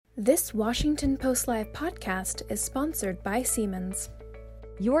This Washington Post Live podcast is sponsored by Siemens.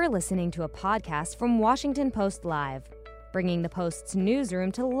 You're listening to a podcast from Washington Post Live, bringing the Post's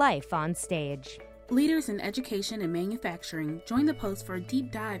newsroom to life on stage. Leaders in education and manufacturing join the Post for a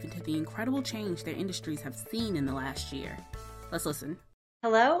deep dive into the incredible change their industries have seen in the last year. Let's listen.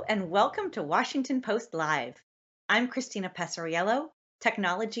 Hello and welcome to Washington Post Live. I'm Christina Pesariello,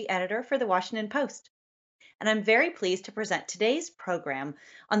 technology editor for the Washington Post. And I'm very pleased to present today's program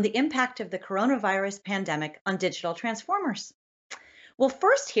on the impact of the coronavirus pandemic on digital transformers. We'll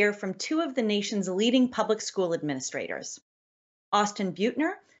first hear from two of the nation's leading public school administrators. Austin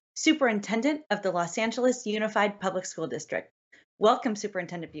Beutner, Superintendent of the Los Angeles Unified Public School District. Welcome,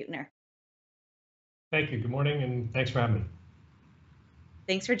 Superintendent Beutner. Thank you. Good morning, and thanks for having me.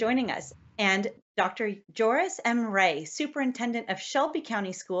 Thanks for joining us. And Dr. Joris M. Ray, Superintendent of Shelby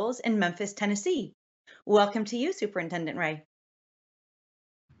County Schools in Memphis, Tennessee. Welcome to you, Superintendent Ray.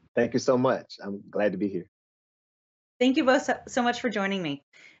 Thank you so much. I'm glad to be here. Thank you both so much for joining me.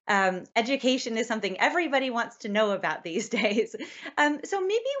 Education is something everybody wants to know about these days. So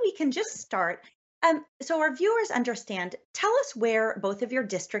maybe we can just start. So our viewers understand, tell us where both of your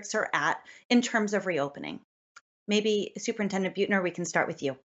districts are at in terms of reopening. Maybe Superintendent Beutner, we can start with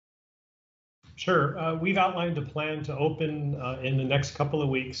you. Sure. We've outlined a plan to open in the next couple of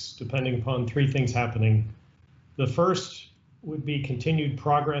weeks, depending upon three things happening. The first would be continued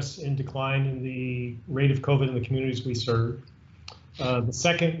progress in decline in the rate of COVID in the communities we serve. The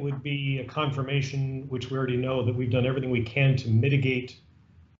second would be a confirmation, which we already know, that we've done everything we can to mitigate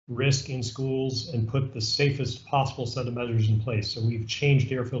risk in schools and put the safest possible set of measures in place. So we've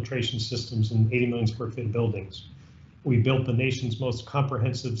changed air filtration systems in 80 million square feet of buildings. We built the nation's most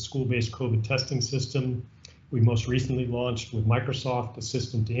comprehensive school-based COVID testing system. We most recently launched with Microsoft a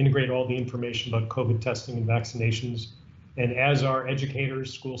system to integrate all the information about COVID testing and vaccinations. And as our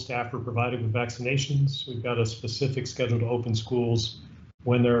educators, school staff are provided with vaccinations, we've got a specific schedule to open schools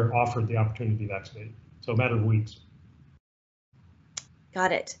when they're offered the opportunity to be vaccinated. So a matter of weeks.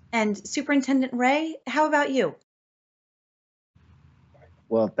 Got it. And Superintendent Ray, how about you?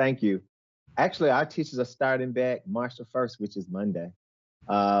 Well, thank you. Actually, our teachers are starting back March the 1st, which is Monday.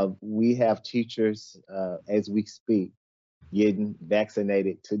 We have teachers, as we speak, getting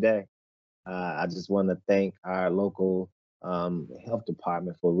vaccinated today. I just want to thank our local health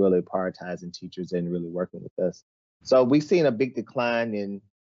department for really prioritizing teachers and really working with us. So we've seen a big decline in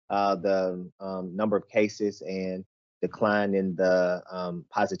the number of cases and decline in the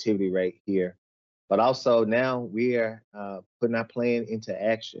positivity rate here. But also now we are putting our plan into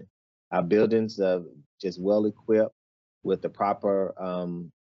action. Our buildings are just well equipped with the proper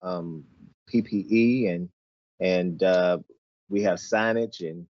PPE and we have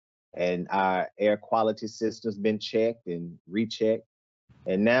signage and our air quality system's been checked and rechecked,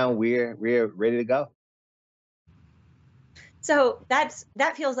 and now we're ready to go. So that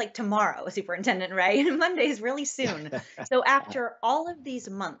feels like tomorrow, Superintendent Ray. Monday is really soon. So after all of these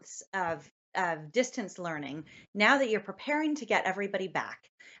months of distance learning, now that you're preparing to get everybody back,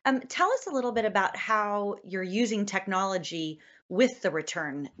 tell us a little bit about how you're using technology with the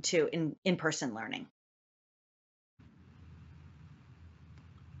return to in-person learning.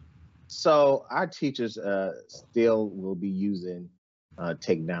 So our teachers still will be using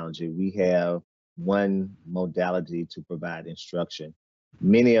technology. We have one modality to provide instruction.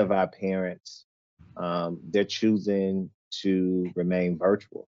 Many of our parents, they're choosing to remain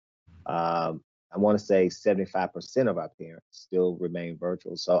virtual. I want to say 75% of our parents still remain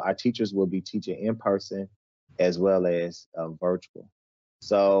virtual. So our teachers will be teaching in person as well as virtual.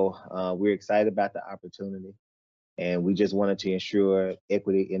 So we're excited about the opportunity. And we just wanted to ensure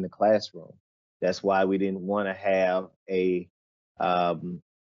equity in the classroom. That's why we didn't want to have a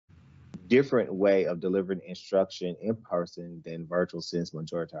different way of delivering instruction in person than virtual, since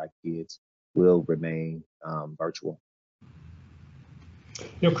majority of our kids will remain virtual.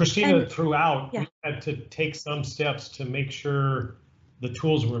 You know, Christina, throughout, we had to take some steps to make sure the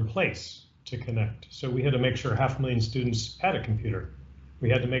tools were in place to connect. So we had to make sure 500,000 students had a computer. We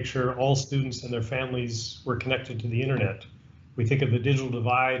had to make sure all students and their families were connected to the internet. We think of the digital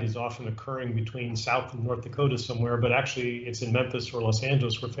divide as often occurring between South and North Dakota somewhere, but actually it's in Memphis or Los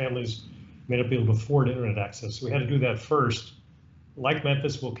Angeles where families may not be able to afford internet access. So we had to do that first. Like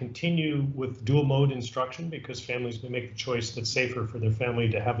Memphis, we'll continue with dual mode instruction because families may make the choice that's safer for their family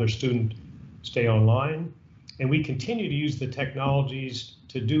to have their student stay online. And we continue to use the technologies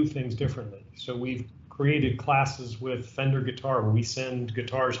to do things differently. So we've created classes with Fender Guitar where we send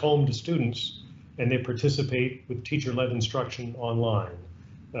guitars home to students and they participate with teacher-led instruction online.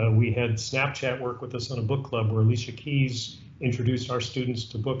 We had Snapchat work with us on a book club where Alicia Keys introduced our students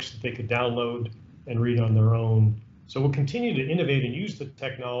to books that they could download and read on their own. So we'll continue to innovate and use the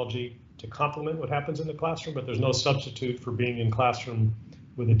technology to complement what happens in the classroom, but there's no substitute for being in classroom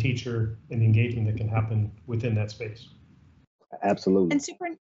with a teacher and the engagement that can happen within that space. Absolutely.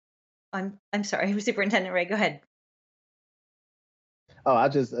 And I'm sorry, Superintendent Ray, go ahead. Oh, I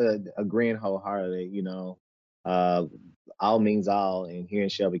just agreeing wholeheartedly. All means all, and here in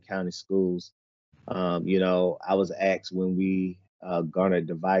Shelby County Schools, I was asked when we garnered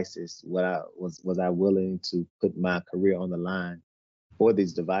devices, was I willing to put my career on the line for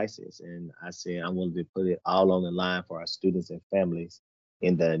these devices, and I said I'm willing to put it all on the line for our students and families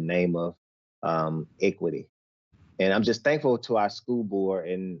in the name of equity. And I'm just thankful to our school board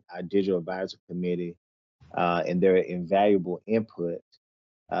and our digital advisory committee and their invaluable input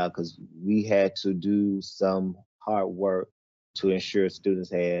because we had to do some hard work to ensure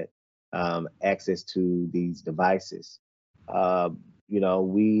students had access to these devices.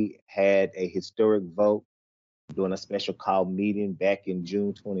 We had a historic vote during a special call meeting back in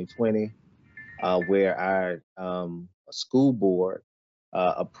June 2020, where our school board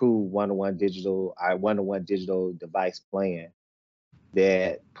approved our one-to-one digital device plan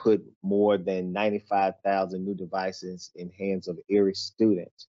that put more than 95,000 new devices in hands of every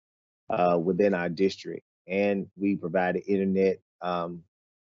student within our district. And we provided internet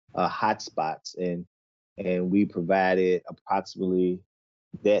hotspots, and we provided approximately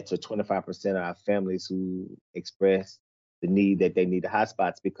that to 25% of our families who expressed the need that they needed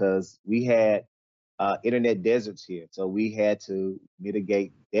hotspots because we had internet deserts here. So we had to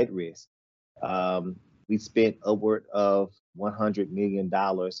mitigate that risk. We spent upward of $100 million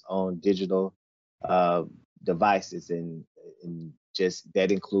on digital devices, and just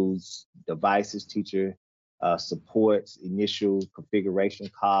that includes devices, teacher supports, initial configuration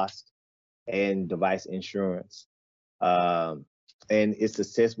cost, and device insurance. And its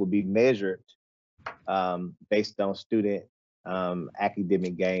success will be measured based on student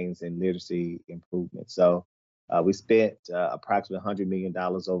academic gains and literacy improvement. So we spent approximately $100 million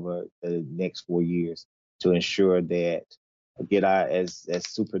over the next 4 years to ensure that as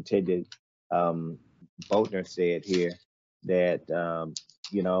Superintendent Boatner said here, that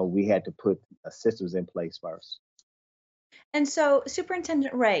we had to put systems in place first. And so,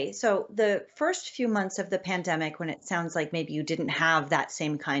 Superintendent Ray, so the first few months of the pandemic, when it sounds like maybe you didn't have that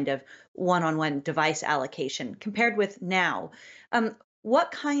same kind of one-on-one device allocation compared with now,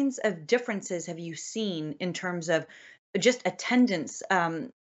 what kinds of differences have you seen in terms of just attendance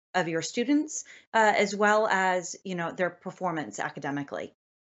of your students, as well as their performance academically?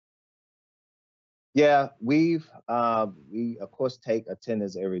 Yeah, we of course take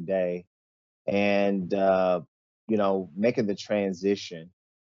attendance every day, and making the transition,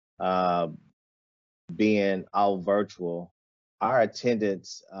 being all virtual, our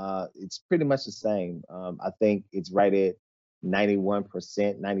attendance it's pretty much the same. I think it's right at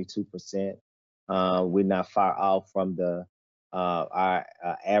 91%, 92%. We're not far off from our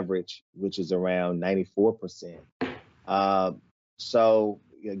average, which is around 94%. So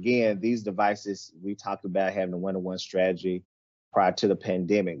again, these devices, we talked about having a one-to-one strategy prior to the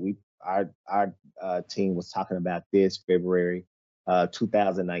pandemic. Our team was talking about this February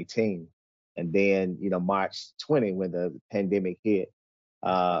 2019, and then March 20 when the pandemic hit.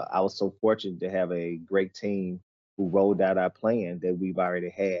 I was so fortunate to have a great team who rolled out our plan that we've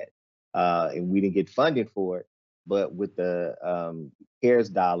already had, and we didn't get funding for it, but with the CARES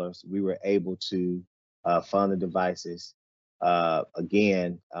dollars, we were able to fund the devices.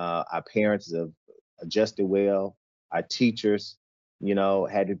 Again, our parents have adjusted well. Our teachers,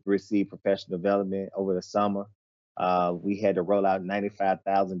 had to receive professional development over the summer. We had to roll out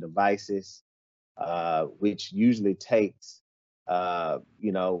 95,000 devices, which usually takes,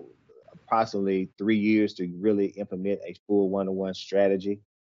 approximately 3 years to really implement a full one-to-one strategy.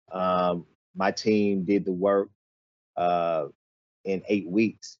 My team did the work in 8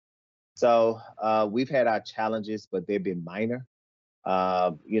 weeks. So we've had our challenges, but they've been minor.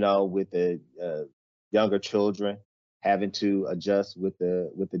 With the younger children having to adjust with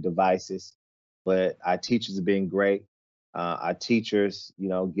the devices, but our teachers have been great. Our teachers,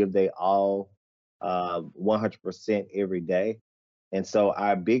 give they all 100% every day. And so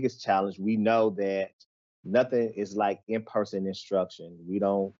our biggest challenge, we know that nothing is like in-person instruction. We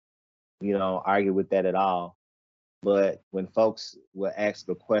don't, argue with that at all. But when folks will ask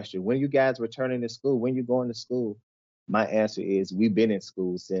the question, when you guys returning to school, when you going to school? My answer is we've been in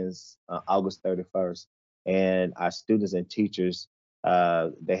school since August 31st, and our students and teachers,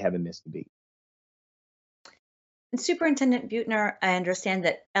 they haven't missed a beat. And Superintendent Buettner, I understand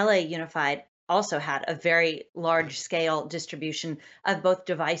that LA Unified also had a very large scale distribution of both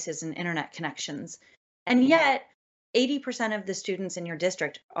devices and internet connections. And yet, 80% of the students in your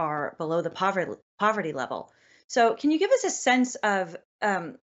district are below the poverty level. So can you give us a sense of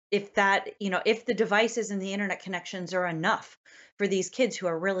if that, if the devices and the internet connections are enough for these kids who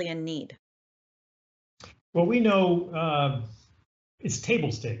are really in need? Well, we know it's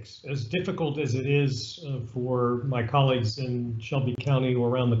table stakes. As difficult as it is for my colleagues in Shelby County or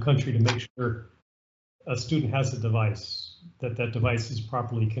around the country to make sure a student has a device, that device is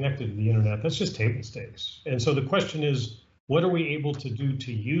properly connected to the internet, that's just table stakes. And so the question is, what are we able to do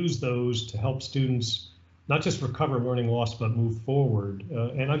to use those to help students not just recover learning loss, but move forward?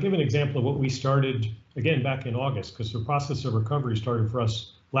 And I'll give an example of what we started, again, back in August, because the process of recovery started for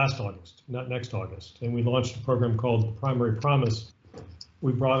us last August, not next August. And we launched a program called Primary Promise.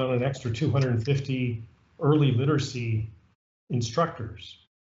 We brought on an extra 250 early literacy instructors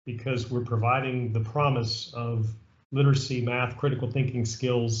because we're providing the promise of literacy, math, critical thinking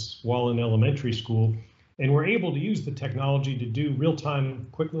skills while in elementary school. And we're able to use the technology to do real-time,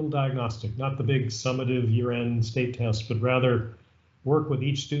 quick little diagnostic, not the big summative year-end state tests, but rather work with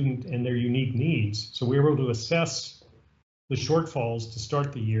each student and their unique needs. So we were able to assess the shortfalls to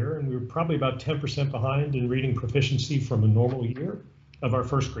start the year, and we were probably about 10% behind in reading proficiency from a normal year of our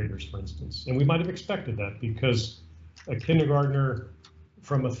first graders, for instance. And we might have expected that because a kindergartner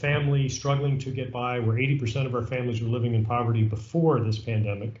from a family struggling to get by, where 80% of our families were living in poverty before this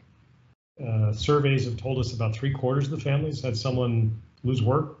pandemic, surveys have told us about 3/4 of the families had someone lose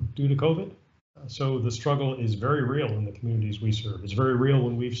work due to COVID. So the struggle is very real in the communities we serve. It's very real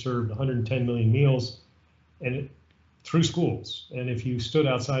when we've served 110 million meals and through schools. And if you stood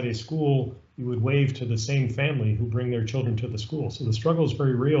outside a school, you would wave to the same family who bring their children to the school. So the struggle is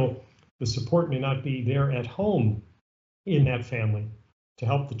very real. The support may not be there at home in that family to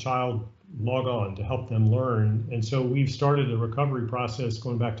help the child log on, to help them learn. And so we've started a recovery process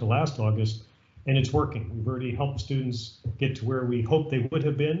going back to last August, and it's working. We've already helped students get to where we hoped they would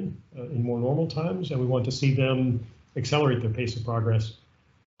have been in more normal times, and we want to see them accelerate their pace of progress.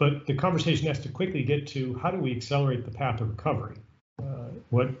 But the conversation has to quickly get to how do we accelerate the path of recovery?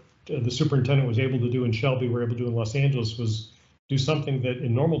 What the superintendent was able to do in Shelby, we're able to do in Los Angeles, was do something that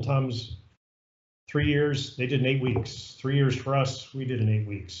in normal times, 3 years, they did in 8 weeks. 3 years for us, we did in 8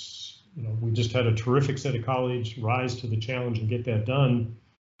 weeks. We just had a terrific set of colleagues rise to the challenge and get that done.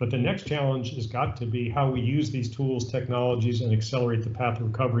 But the next challenge has got to be how we use these tools, technologies, and accelerate the path of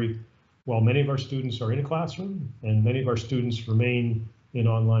recovery while many of our students are in a classroom and many of our students remain in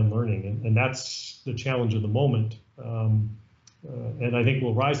online learning. And that's the challenge of the moment. And I think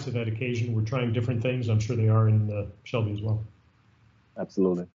we'll rise to that occasion. We're trying different things. I'm sure they are in Shelby as well.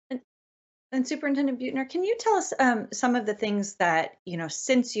 Absolutely. And Superintendent Buettner, can you tell us some of the things that,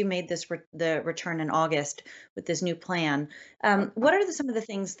 since you made this the return in August with this new plan, what are some of the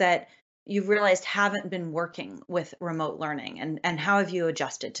things that you've realized haven't been working with remote learning, and how have you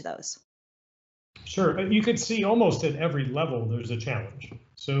adjusted to those? Sure. You could see almost at every level there's a challenge.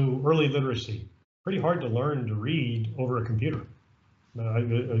 So early literacy, pretty hard to learn to read over a computer.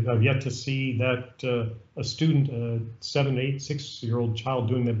 I've yet to see that a student, a 7, 8, 6-year-old child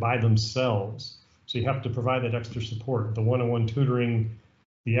doing that by themselves. So you have to provide that extra support, the one-on-one tutoring,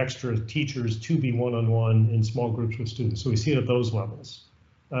 the extra teachers to be one-on-one in small groups with students. So we see it at those levels.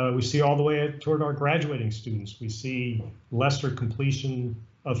 We see all the way toward our graduating students. We see lesser completion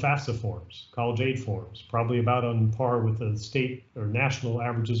of FAFSA forms, college aid forms, probably about on par with the state or national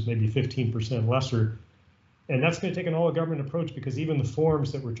averages, maybe 15% lesser. And that's going to take an all-government approach, because even the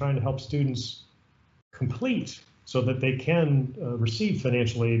forms that we're trying to help students complete so that they can receive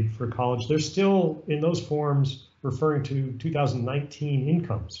financial aid for college, they're still in those forms referring to 2019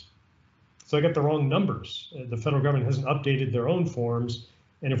 incomes. So I got the wrong numbers. The federal government hasn't updated their own forms.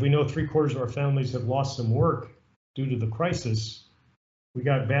 And if we know 3/4 of our families have lost some work due to the crisis, we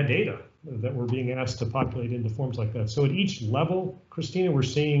got bad data that we're being asked to populate into forms like that. So at each level, Christina, we're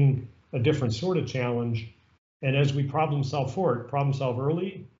seeing a different sort of challenge. And as we problem solve for it, problem solve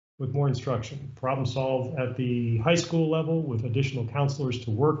early with more instruction, problem solve at the high school level with additional counselors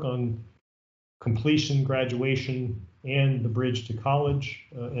to work on completion, graduation, and the bridge to college,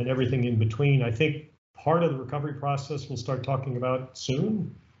 and everything in between. I think part of the recovery process we'll start talking about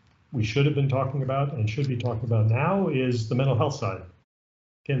soon, we should have been talking about and should be talking about now, is the mental health side.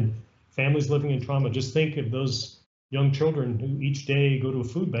 Again, families living in trauma, just think of those young children who each day go to a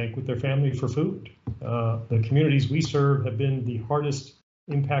food bank with their family for food. The communities we serve have been the hardest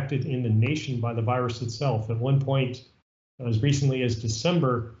impacted in the nation by the virus itself. At one point, as recently as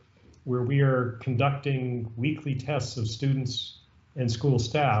December, where we are conducting weekly tests of students and school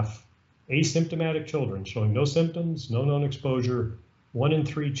staff, Asymptomatic children showing no symptoms, no known exposure, 1 in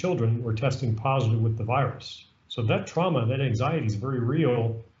 3 children were testing positive with the virus. So that trauma, that anxiety is very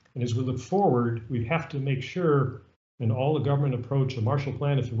real. And as we look forward, we have to make sure, and all the government approach, the Marshall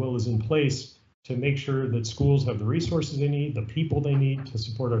Plan, if you will, is in place to make sure that schools have the resources they need, the people they need to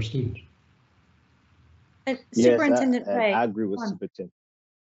support our students. And Yes, Superintendent Ray. I agree with go on. Superintendent.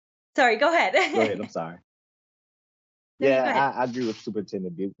 Sorry, go ahead. Go ahead, I'm sorry. No, you go Yeah, ahead. I agree with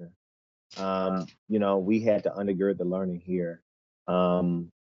Superintendent Buechner. You know, we had to undergird the learning here.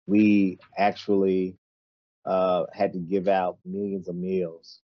 We actually had to give out millions of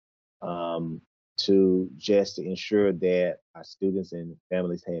meals to ensure that our students and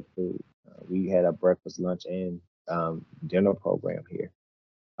families had food. We had a breakfast, lunch, and dinner program here.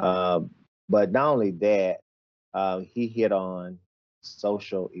 But not only that, he hit on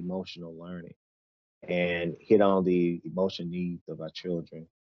social emotional learning and hit on the emotional needs of our children.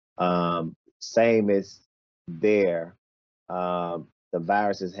 Same as there, the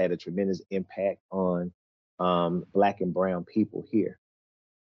virus has had a tremendous impact on Black and Brown people here,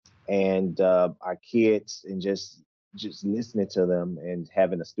 and our kids, and just listening to them and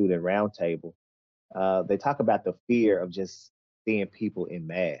having a student roundtable, they talk about the fear of just seeing people in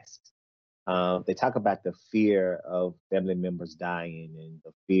masks. They talk about the fear of family members dying and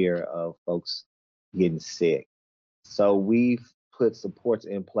the fear of folks getting sick. So we've put supports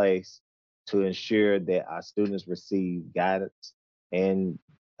in place to ensure that our students receive guidance and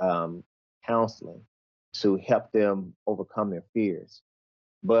um, counseling to help them overcome their fears.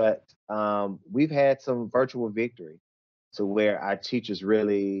 But we've had some virtual victory to where our teachers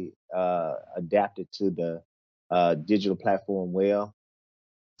really adapted to the digital platform well.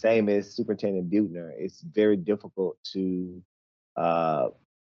 Same as Superintendent Buechner, it's very difficult to uh,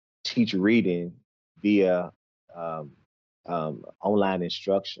 teach reading via um, online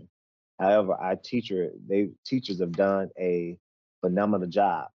instruction. However, our teachers have done a phenomenal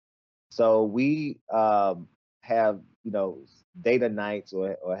job. So we have, data nights,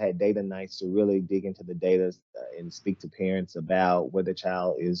 or had data nights to really dig into the data and speak to parents about where the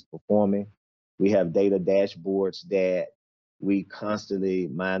child is performing. We have data dashboards that we constantly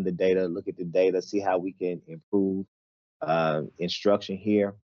mine the data, look at the data, see how we can improve instruction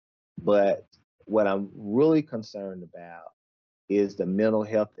here. But what I'm really concerned about is the mental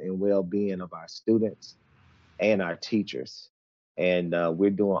health and well-being of our students and our teachers. And we're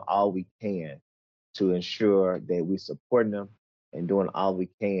doing all we can to ensure that we're supporting them and doing all we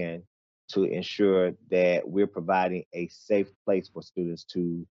can to ensure that we're providing a safe place for students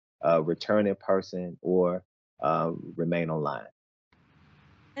to return in person or remain online.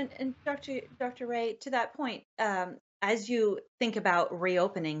 And Dr. Ray, to that point, as you think about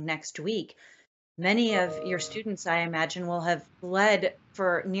reopening next week, many of your students, I imagine, will have led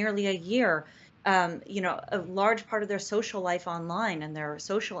for nearly a year, a large part of their social life online and their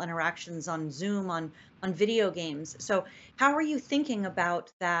social interactions on Zoom, on video games. So how are you thinking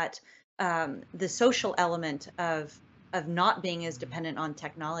about that, the social element of not being as dependent on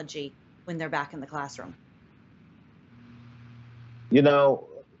technology when they're back in the classroom? You know,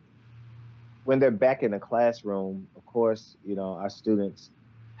 when they're back in the classroom, of course, our students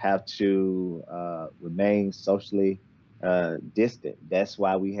have to remain socially distant. That's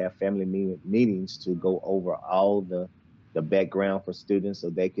why we have family meetings to go over all the background for students, so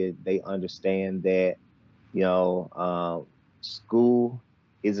they understand that school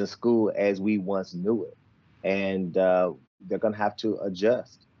isn't school as we once knew it, and they're going to have to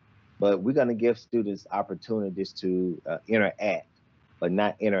adjust. But we're going to give students opportunities to interact, but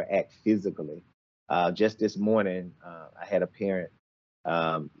not interact physically. Just this morning, I had a parent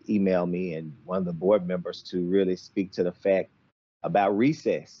email me and one of the board members to really speak to the fact about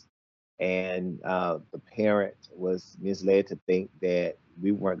recess. And the parent was misled to think that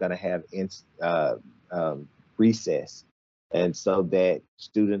we weren't going to have recess. And so that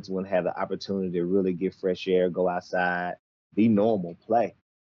students wouldn't have the opportunity to really get fresh air, go outside, be normal, play.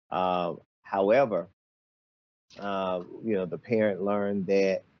 However, the parent learned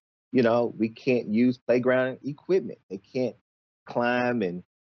that, we can't use playground equipment. They can't climb and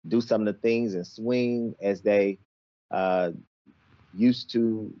do some of the things and swing as they uh, used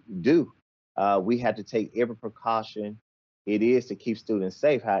to do. We have to take every precaution it is to keep students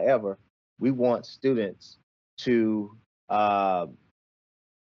safe. However, we want students to uh,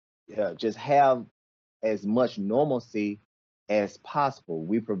 just have as much normalcy as possible.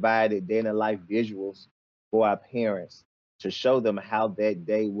 We provided day in the life visuals for our parents to show them how that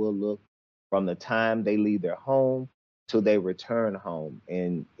day will look from the time they leave their home till they return home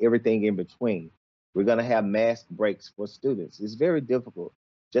and everything in between. We're going to have mask breaks for students. It's very difficult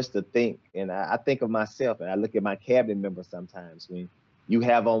just to think. And I think of myself, and I look at my cabinet members sometimes when you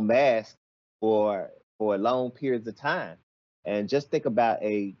have on masks for long periods of time. And just think about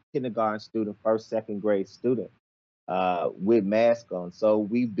a kindergarten student, first, second grade student with masks on. So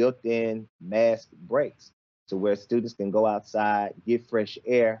we built in mask breaks to where students can go outside, get fresh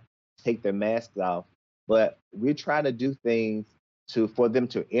air, take their masks off. But we try to do things for them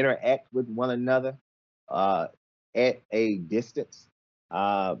to interact with one another at a distance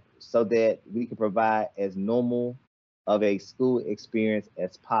so that we can provide as normal of a school experience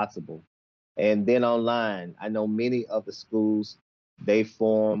as possible. And then online, I know many of the schools, they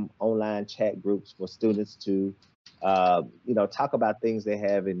form online chat groups for students to, talk about things they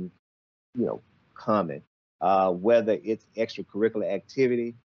have in, common, whether it's extracurricular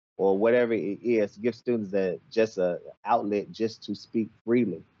activity or whatever it is, give students just an outlet just to speak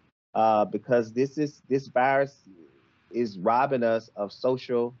freely. Because this virus is robbing us of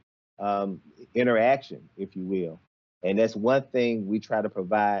social interaction, if you will. And that's one thing we try to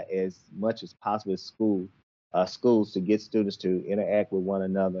provide as much as possible as schools to get students to interact with one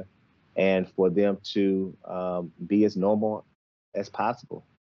another and for them to be as normal as possible.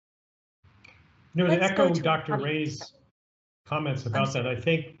 To echo Dr. Ray's comments about that, I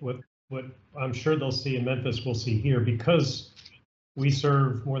think what I'm sure they'll see in Memphis, we'll see here, because we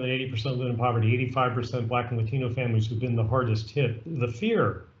serve more than 80% live in poverty, 85% Black and Latino families who've been the hardest hit. The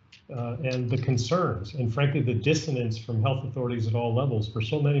fear and the concerns, and frankly, the dissonance from health authorities at all levels for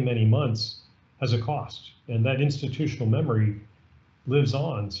so many, many months has a cost. And that institutional memory lives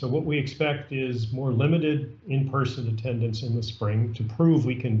on. So what we expect is more limited in-person attendance in the spring to prove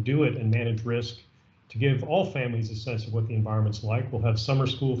we can do it and manage risk, to give all families a sense of what the environment's like. We'll have summer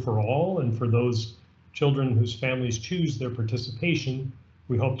school for all, and for those children whose families choose their participation,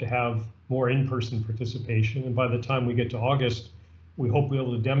 we hope to have more in-person participation. And by the time we get to August, we hope we'll be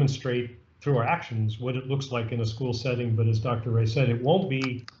able to demonstrate through our actions what it looks like in a school setting. But as Dr. Ray said, it won't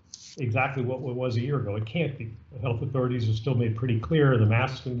be exactly what it was a year ago. It can't be. The health authorities have still made pretty clear the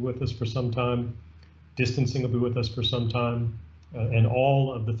masks will be with us for some time, distancing will be with us for some time, and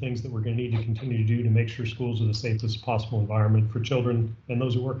all of the things that we're going to need to continue to do to make sure schools are the safest possible environment for children and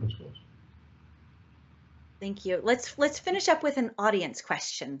those who work in schools. Thank you. Let's finish up with an audience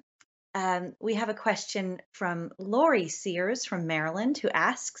question. We have a question from Lori Sears from Maryland, who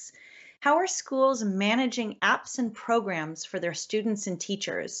asks, how are schools managing apps and programs for their students and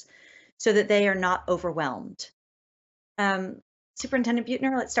teachers so that they are not overwhelmed? Superintendent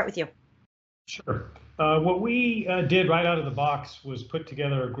Buettner, let's start with you. Sure. What we did right out of the box was put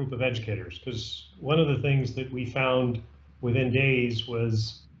together a group of educators, because one of the things that we found within days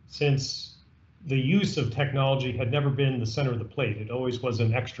was, since the use of technology had never been the center of the plate, it always was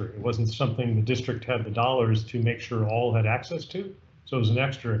an extra. It wasn't something the district had the dollars to make sure all had access to, so it was an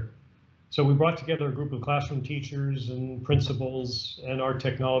extra. So we brought together a group of classroom teachers and principals and our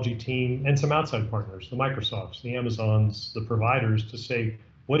technology team and some outside partners, the Microsofts, the Amazons, the providers, to say,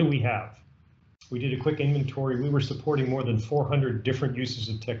 what do we have? We did a quick inventory. We were supporting more than 400 different uses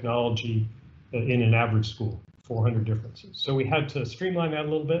of technology in an average school, 400 differences. So we had to streamline that a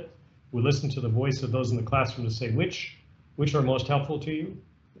little bit. We listened to the voice of those in the classroom to say which are most helpful to you,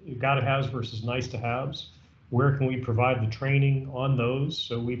 gotta haves versus nice to haves. Where can we provide the training on those?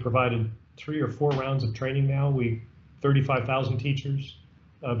 So we provided 3 or 4 rounds of training now. 35,000 teachers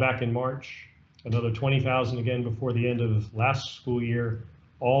back in March, another 20,000 again before the end of last school year,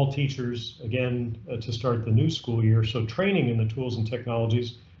 all teachers again to start the new school year. So training in the tools and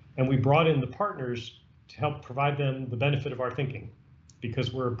technologies, and we brought in the partners to help provide them the benefit of our thinking,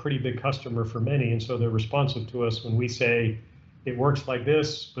 because we're a pretty big customer for many, and so they're responsive to us when we say, it works like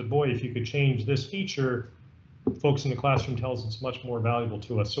this, but boy, if you could change this feature, folks in the classroom tell us it's much more valuable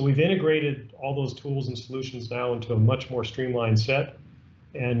to us. So we've integrated all those tools and solutions now into a much more streamlined set,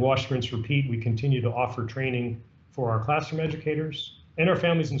 and wash, rinse, repeat, we continue to offer training for our classroom educators and our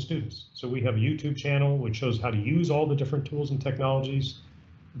families and students. So we have a YouTube channel which shows how to use all the different tools and technologies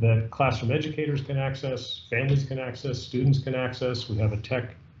that classroom educators can access, families can access, students can access. We have a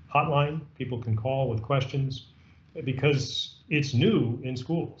tech hotline people can call with questions, because it's new in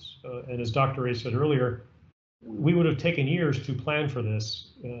schools. And as Dr. Ray said earlier, we would have taken years to plan for this.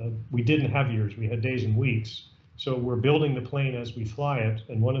 We didn't have years, we had days and weeks. So we're building the plane as we fly it.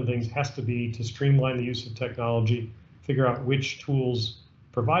 And one of the things has to be to streamline the use of technology, figure out which tools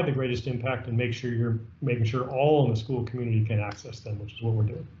provide the greatest impact, and make sure you're making sure all in the school community can access them, which is what we're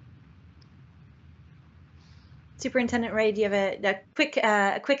doing. Superintendent Ray, do you have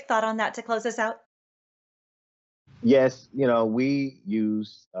a quick thought on that to close us out? Yes, we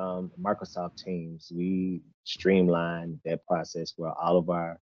use Microsoft Teams. We streamline that process where all of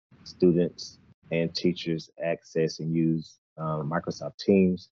our students and teachers access and use Microsoft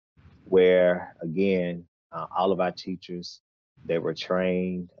Teams, where again, all of our teachers, they were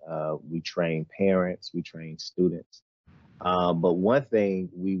trained. We train parents, we train students. But one thing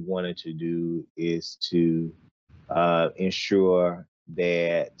we wanted to do is to ensure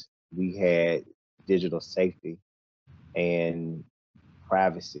that we had digital safety and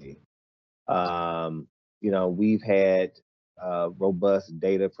privacy. Um, we've had robust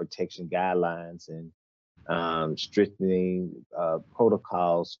data protection guidelines and strengthening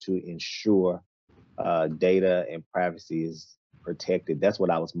protocols to ensure data and privacy is protected. That's what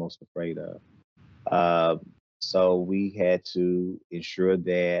I was most afraid of. Uh, so we had to ensure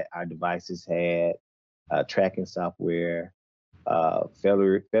that our devices had tracking software,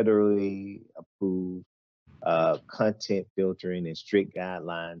 federally approved content filtering and strict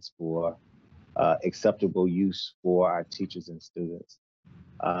guidelines for acceptable use for our teachers and students.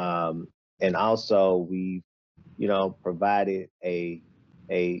 And also we've, provided a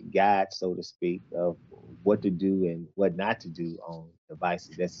guide, so to speak, of what to do and what not to do on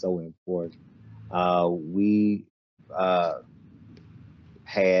devices. That's so important. We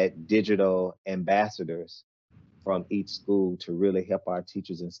had digital ambassadors from each school to really help our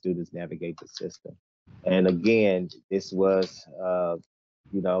teachers and students navigate the system. And again, this was,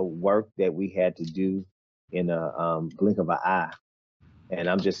 work that we had to do in a blink of an eye. And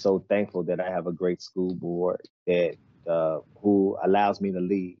I'm just so thankful that I have a great school board that who allows me to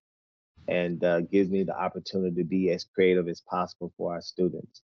lead and gives me the opportunity to be as creative as possible for our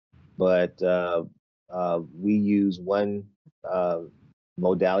students. But we use one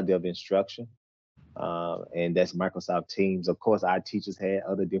modality of instruction, and that's Microsoft Teams. Of course, our teachers had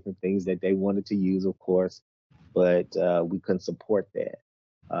other different things that they wanted to use, of course, but we couldn't support that.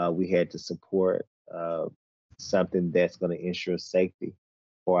 We had to support something that's going to ensure safety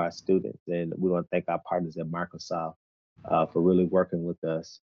for our students. And we want to thank our partners at Microsoft for really working with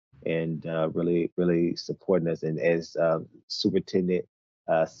us and really, really supporting us. And as Superintendent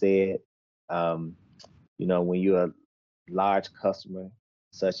said, when you're a large customer,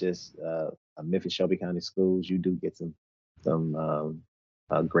 such as Memphis Shelby County Schools, you do get some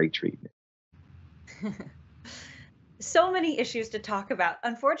great treatment. So many issues to talk about.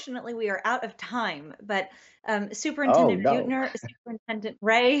 Unfortunately, we are out of time, but Superintendent Buettner, Superintendent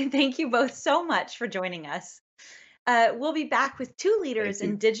Ray, thank you both so much for joining us. We'll be back with two leaders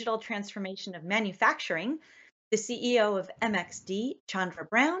in digital transformation of manufacturing, the CEO of MXD, Chandra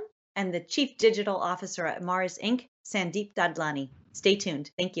Brown, and the Chief Digital Officer at Mars Inc., Sandeep Dadlani. Stay tuned.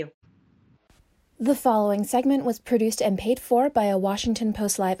 Thank you. The following segment was produced and paid for by a Washington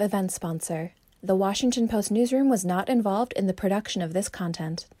Post Live event sponsor. The Washington Post newsroom was not involved in the production of this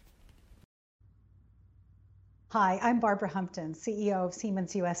content. Hi, I'm Barbara Humpton, CEO of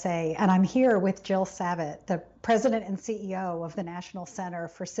Siemens USA, and I'm here with Jill Savitt, the President and CEO of the National Center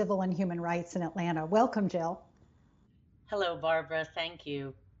for Civil and Human Rights in Atlanta. Welcome, Jill. Hello, Barbara. Thank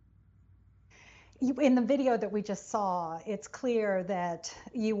you. In the video that we just saw, it's clear that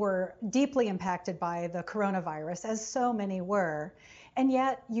you were deeply impacted by the coronavirus, as so many were. And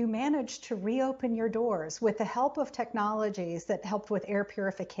yet you managed to reopen your doors with the help of technologies that helped with air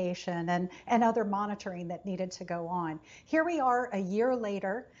purification and other monitoring that needed to go on. Here we are a year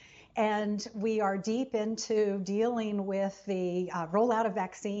later, and we are deep into dealing with the rollout of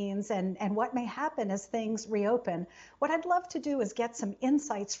vaccines and what may happen as things reopen. What I'd love to do is get some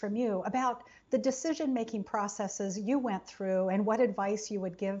insights from you about the decision-making processes you went through and what advice you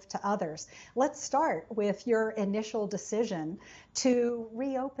would give to others. Let's start with your initial decision to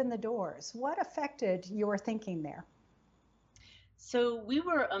reopen the doors. What affected your thinking there? So we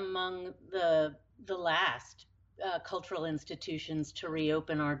were among the last cultural institutions to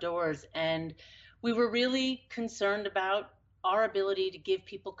reopen our doors, and we were really concerned about our ability to give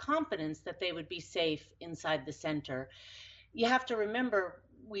people confidence that they would be safe inside the center. You have to remember,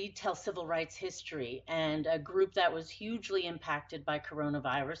 we tell civil rights history, and a group that was hugely impacted by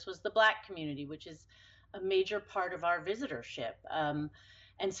coronavirus was the Black community, which is a major part of our visitorship.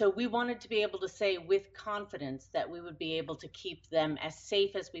 And so we wanted to be able to say with confidence that we would be able to keep them as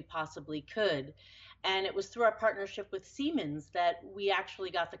safe as we possibly could. And it was through our partnership with Siemens that we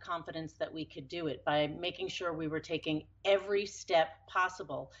actually got the confidence that we could do it by making sure we were taking every step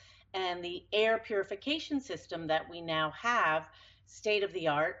possible. And the air purification system that we now have, state of the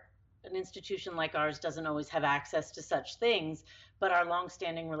art, an institution like ours doesn't always have access to such things, but our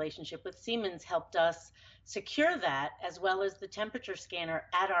longstanding relationship with Siemens helped us secure that, as well as the temperature scanner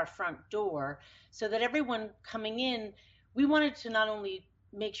at our front door, so that everyone coming in, we wanted to not only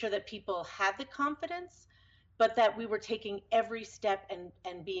make sure that people had the confidence, but that we were taking every step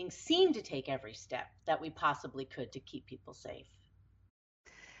and being seen to take every step that we possibly could to keep people safe.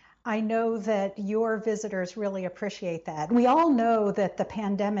 I know that your visitors really appreciate that. We all know that the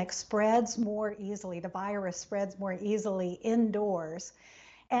pandemic spreads more easily, the virus spreads more easily indoors.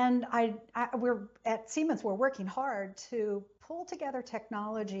 And we're at Siemens, we're working hard to pull together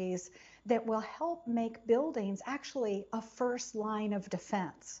technologies that will help make buildings actually a first line of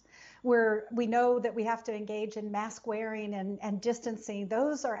defense. We know that we have to engage in mask wearing and distancing.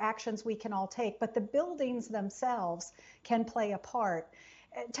 Those are actions we can all take, but the buildings themselves can play a part.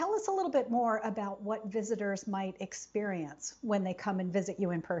 Tell us a little bit more about what visitors might experience when they come and visit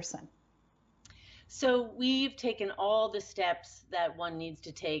you in person. So we've taken all the steps that one needs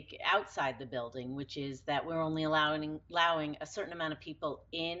to take outside the building, which is that we're only allowing a certain amount of people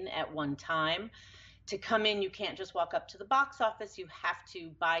in at one time. To come in, you can't just walk up to the box office. You have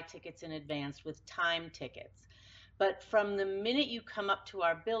to buy tickets in advance with time tickets. But from the minute you come up to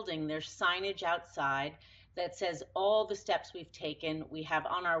our building, there's signage outside that says all the steps we've taken. We have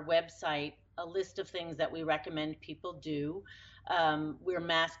on our website a list of things that we recommend people do. We're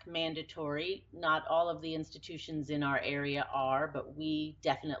mask mandatory. Not all of the institutions in our area are, but we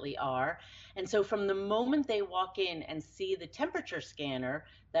definitely are. And so from the moment they walk in and see the temperature scanner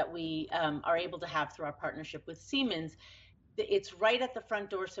that we are able to have through our partnership with Siemens, it's right at the front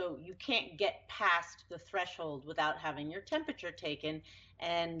door, so you can't get past the threshold without having your temperature taken,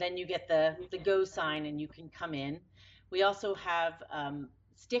 and then you get the go sign and you can come in. We also have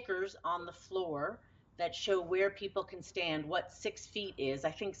stickers on the floor that show where people can stand, what 6 feet is.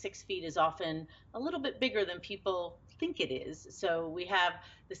 I think 6 feet is often a little bit bigger than people think it is. So we have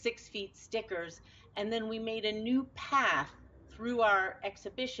the 6 feet stickers, and then we made a new path through our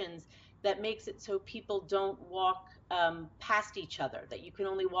exhibitions that makes it so people don't walk past each other, that you can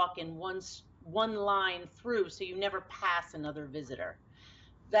only walk in one line through, so you never pass another visitor.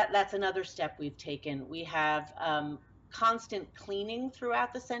 That's another step we've taken. We have constant cleaning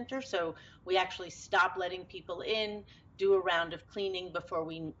throughout the center, so we actually stop letting people in, do a round of cleaning before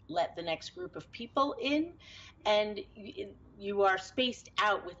we let the next group of people in, and you are spaced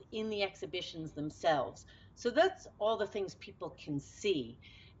out within the exhibitions themselves. So that's all the things people can see.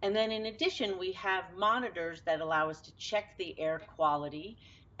 And then in addition, we have monitors that allow us to check the air quality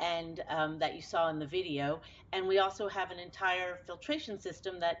and that you saw in the video. And we also have an entire filtration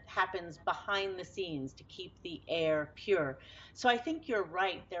system that happens behind the scenes to keep the air pure. So I think you're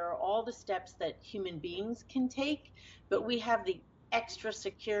right. There are all the steps that human beings can take, but we have the extra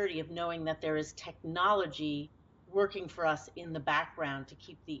security of knowing that there is technology working for us in the background to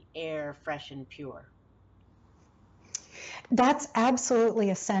keep the air fresh and pure. That's absolutely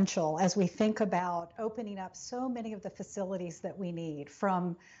essential as we think about opening up so many of the facilities that we need,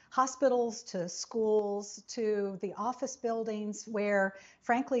 from hospitals to schools to the office buildings where,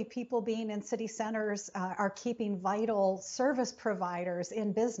 frankly, people being in city centers are keeping vital service providers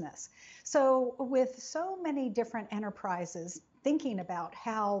in business. So with so many different enterprises thinking about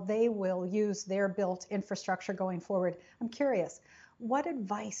how they will use their built infrastructure going forward, I'm curious, what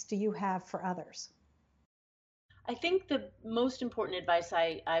advice do you have for others? I think the most important advice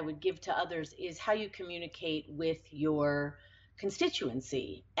I would give to others is how you communicate with your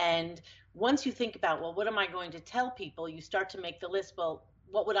constituency. And once you think about, well, what am I going to tell people? You start to make the list, well,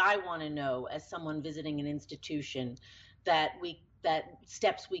 what would I want to know as someone visiting an institution that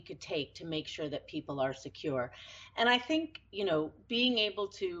steps we could take to make sure that people are secure. And I think, being able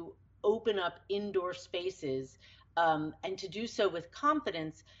to open up indoor spaces and to do so with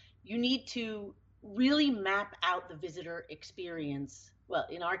confidence, you need to really map out the visitor experience. Well,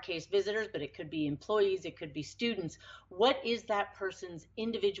 in our case, visitors, but it could be employees, it could be students. What is that person's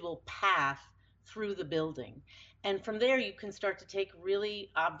individual path through the building? And from there, you can start to take really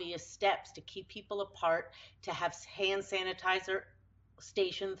obvious steps to keep people apart, to have hand sanitizer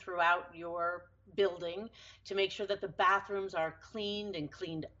stationed throughout your building, to make sure that the bathrooms are cleaned and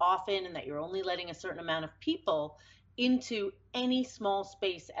cleaned often, and that you're only letting a certain amount of people into any small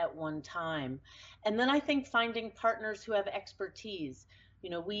space at one time. And then I think finding partners who have expertise.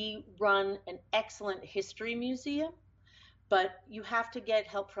 We run an excellent history museum, but you have to get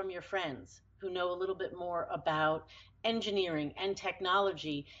help from your friends who know a little bit more about engineering and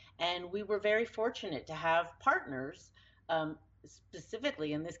technology. And we were very fortunate to have partners,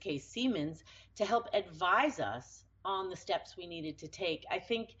 specifically in this case Siemens, to help advise us on the steps we needed to take. I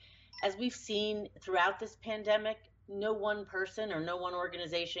think As we've seen throughout this pandemic, no one person or no one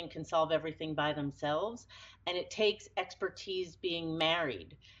organization can solve everything by themselves. And it takes expertise being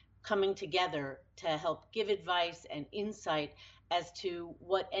married, coming together to help give advice and insight as to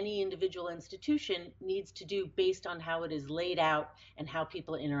what any individual institution needs to do based on how it is laid out and how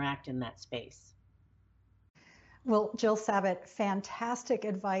people interact in that space. Well, Jill Savitt, fantastic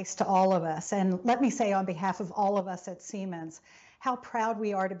advice to all of us. And let me say on behalf of all of us at Siemens, how proud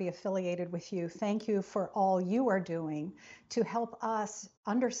we are to be affiliated with you. Thank you for all you are doing to help us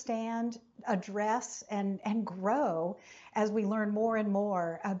understand, address, and grow as we learn more and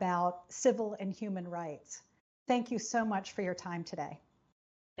more about civil and human rights. Thank you so much for your time today.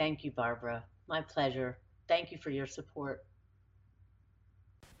 Thank you, Barbara. My pleasure. Thank you for your support.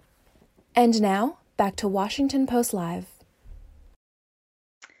 And now, back to Washington Post Live.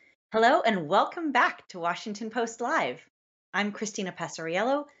 Hello and welcome back to Washington Post Live. I'm Christina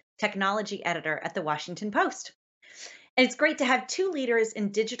Passariello, technology editor at the Washington Post. And it's great to have two leaders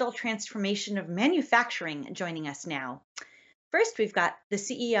in digital transformation of manufacturing joining us now. First, we've got the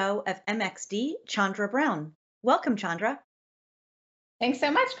CEO of MXD, Chandra Brown. Welcome, Chandra. Thanks so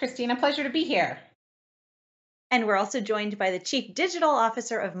much, Christina. Pleasure to be here. And we're also joined by the Chief Digital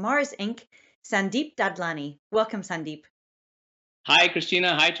Officer of Mars Inc., Sandeep Dadlani. Welcome, Sandeep. Hi,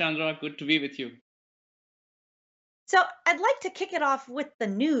 Christina. Hi, Chandra. Good to be with you. So I'd like to kick it off with the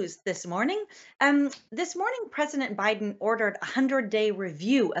news this morning. This morning, President Biden ordered a 100-day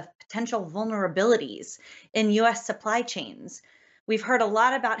review of potential vulnerabilities in U.S. supply chains. We've heard a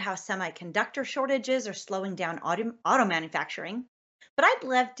lot about how semiconductor shortages are slowing down auto manufacturing, but I'd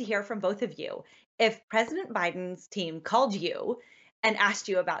love to hear from both of you. If President Biden's team called you and asked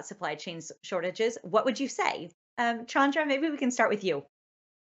you about supply chain shortages, what would you say? Chandra, maybe we can start with you.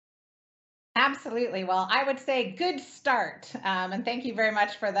 Absolutely. Well, I would say good start. And thank you very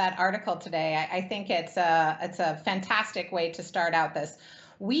much for that article today. I think it's a fantastic way to start out this.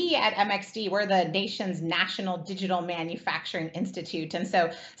 We at MXD, we're the nation's national digital manufacturing institute. And so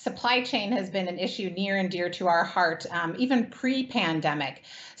supply chain has been an issue near and dear to our heart, even pre-pandemic.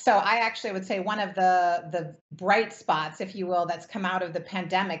 So I actually would say one of the bright spots, if you will, that's come out of the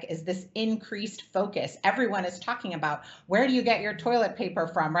pandemic is this increased focus. Everyone is talking about, where do you get your toilet paper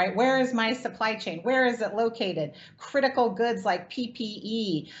from, right? Where is my supply chain? Where is it located? Critical goods like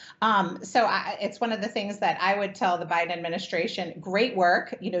PPE. It's one of the things that I would tell the Biden administration, great work.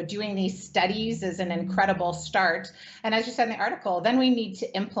 Doing these studies is an incredible start. And as you said in the article, then we need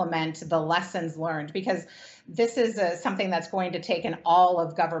to implement the lessons learned, because this is something that's going to take an all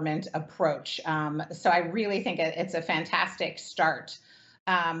of government approach. So I really think it's a fantastic start.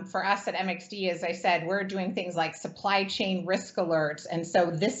 For us at MXD, as I said, we're doing things like supply chain risk alerts. And so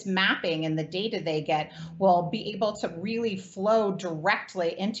this mapping and the data they get will be able to really flow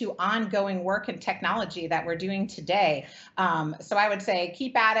directly into ongoing work and technology that we're doing today. So I would say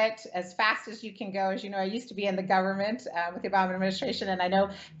keep at it as fast as you can go. As you know, I used to be in the government with the Obama administration, and I know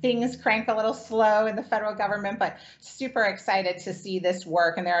things crank a little slow in the federal government, but super excited to see this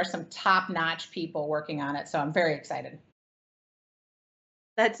work. And there are some top-notch people working on it. So I'm very excited.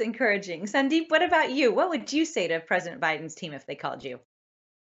 That's encouraging. Sandeep, what about you? What would you say to President Biden's team if they called you?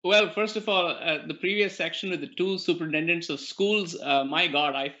 Well, first of all, the previous section with the two superintendents of schools, my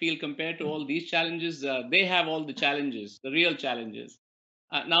God, I feel compared to all these challenges, they have all the challenges, the real challenges.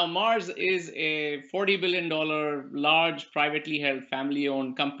 Now, Mars is a $40 billion large privately held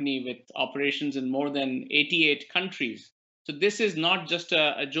family-owned company with operations in more than 88 countries. So this is not just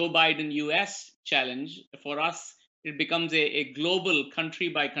a Joe Biden US challenge. For us, it becomes a global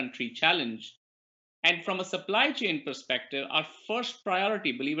country-by-country challenge. And from a supply chain perspective, our first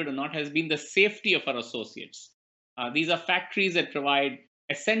priority, believe it or not, has been the safety of our associates. These are factories that provide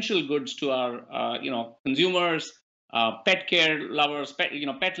essential goods to our consumers, pet care lovers,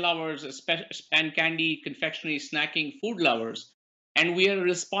 pet lovers, and candy, confectionery, snacking, food lovers. And we are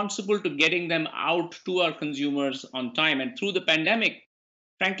responsible to getting them out to our consumers on time. And through the pandemic,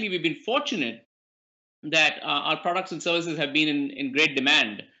 frankly, we've been fortunate that our products and services have been in great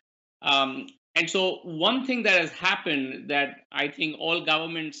demand. And so one thing that has happened that I think all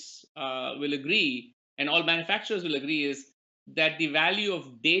governments will agree and all manufacturers will agree is that the value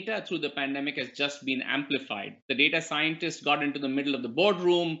of data through the pandemic has just been amplified. The data scientists got into the middle of the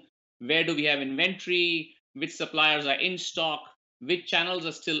boardroom. Where do we have inventory? Which suppliers are in stock? Which channels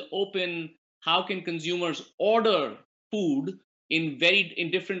are still open? How can consumers order food in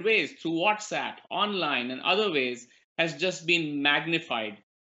different ways through WhatsApp, online, and other ways has just been magnified.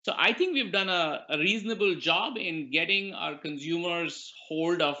 So I think we've done a reasonable job in getting our consumers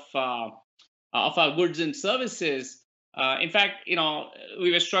hold of our goods and services. In fact,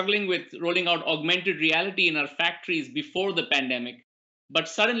 we were struggling with rolling out augmented reality in our factories before the pandemic. But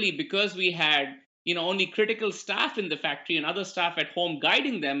suddenly, because we had, only critical staff in the factory and other staff at home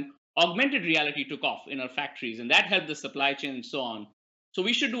guiding them, augmented reality took off in our factories, and that helped the supply chain and so on. So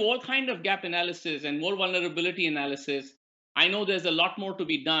we should do all kind of gap analysis and more vulnerability analysis. I know there's a lot more to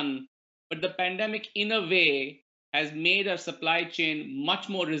be done, but the pandemic, in a way, has made our supply chain much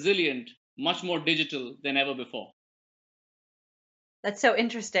more resilient, much more digital than ever before. That's so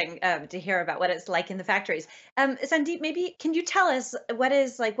interesting to hear about what it's like in the factories. Sandeep, maybe can you tell us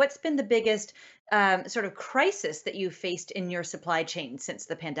what's been the biggest sort of crisis that you faced in your supply chain since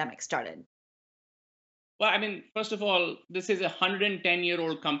the pandemic started? Well, I mean, first of all, this is a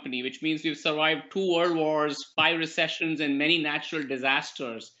 110-year-old company, which means we've survived 2 world wars, 5 recessions, and many natural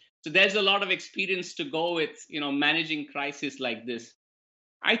disasters. So there's a lot of experience to go with, managing crises like this.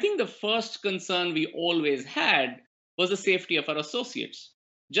 I think the first concern we always had was the safety of our associates.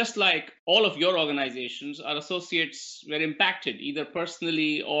 Just like all of your organizations, our associates were impacted, either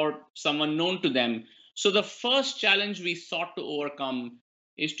personally or someone known to them. So the first challenge we sought to overcome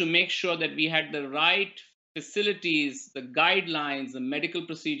is to make sure that we had the right facilities, the guidelines, the medical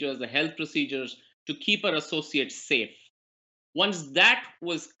procedures, the health procedures to keep our associates safe. Once that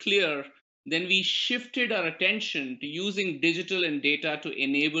was clear, then we shifted our attention to using digital and data to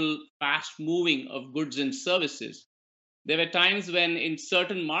enable fast moving of goods and services. There were times when in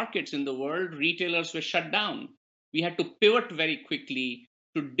certain markets in the world, retailers were shut down. We had to pivot very quickly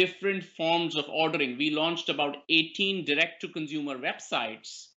to different forms of ordering. We launched about 18 direct-to-consumer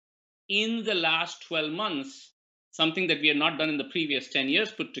websites in the last 12 months, something that we had not done in the previous 10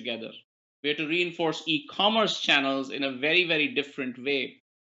 years put together. We had to reinforce e-commerce channels in a very, very different way.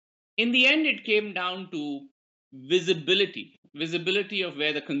 In the end, it came down to visibility of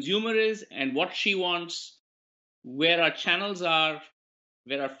where the consumer is and what she wants, where our channels are,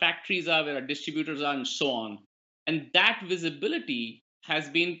 where our factories are, where our distributors are, and so on. And that visibility has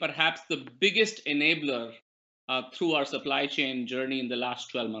been perhaps the biggest enabler through our supply chain journey in the last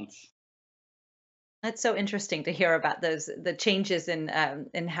 12 months. That's so interesting to hear about the changes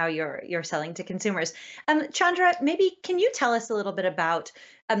in how you're selling to consumers. Chandra, maybe can you tell us a little bit about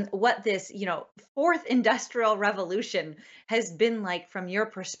what this fourth industrial revolution has been like from your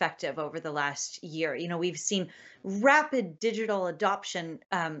perspective over the last year? We've seen rapid digital adoption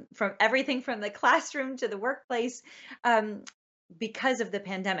from everything from the classroom to the workplace because of the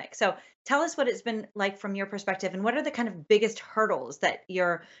pandemic. So tell us what it's been like from your perspective, and what are the kind of biggest hurdles that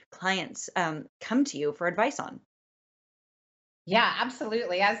your clients come to you for advice on? Yeah,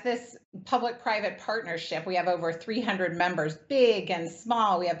 absolutely. As this public-private partnership, we have over 300 members, big and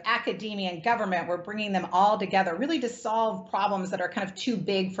small. We have academia and government. We're bringing them all together really to solve problems that are kind of too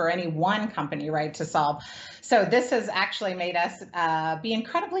big for any one company, right, to solve. So this has actually made us be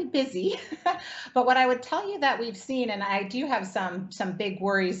incredibly busy. But what I would tell you that we've seen, and I do have some big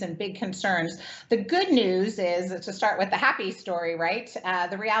worries and big concerns. The good news is, to start with the happy story, right?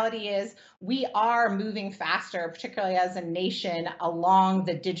 The reality is we are moving faster, particularly as a nation, along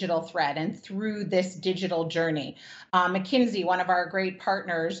the digital thread and through this digital journey. McKinsey, one of our great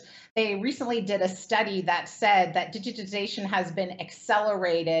partners, they recently did a study that said that digitization has been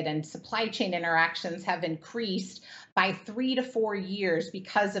accelerated and supply chain interactions have increased by 3 to 4 years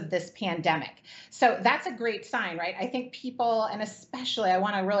because of this pandemic. So that's a great sign, right? I think people, and especially I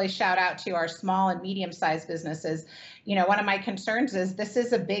want to really shout out to our small and medium-sized businesses. One of my concerns is this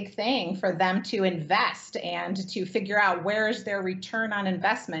is a big thing for them to invest and to figure out where is their return on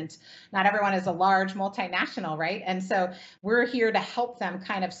investment. Not everyone is a large multinational, right? And so we're here to help them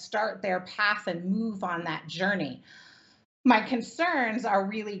kind of start their path and move on that journey. My concerns are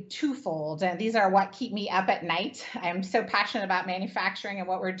really twofold, and these are what keep me up at night. I'm so passionate about manufacturing and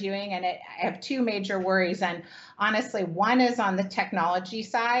what we're doing, and I have two major worries. And honestly, one is on the technology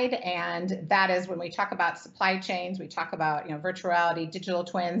side, and that is when we talk about supply chains, we talk about virtual reality, digital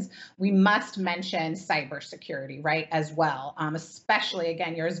twins, we must mention cybersecurity, right, as well. Especially,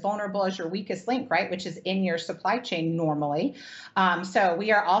 again, you're as vulnerable as your weakest link, right, which is in your supply chain normally. So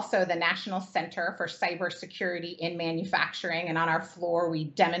we are also the National Center for Cybersecurity in Manufacturing. And on our floor, we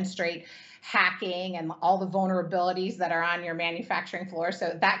demonstrate hacking and all the vulnerabilities that are on your manufacturing floor.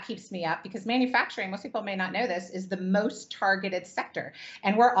 So that keeps me up, because manufacturing, most people may not know this, is the most targeted sector.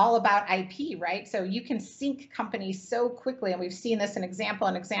 And we're all about IP, right? So you can sink companies so quickly. And we've seen this an example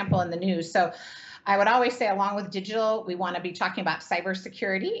in the news. So I would always say, along with digital, we want to be talking about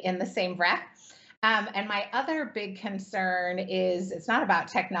cybersecurity in the same breath. And my other big concern is it's not about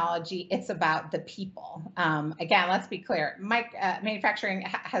technology, it's about the people. Again, let's be clear, manufacturing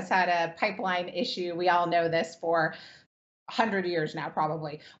has had a pipeline issue. We all know this for 100 years now,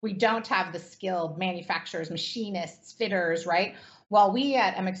 probably. We don't have the skilled manufacturers, machinists, fitters, right? While we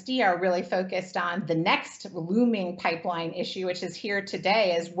at MXD are really focused on the next looming pipeline issue, which is here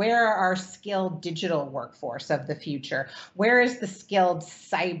today, is where are our skilled digital workforce of the future? Where is the skilled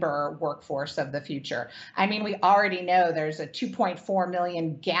cyber workforce of the future? I mean, we already know there's a 2.4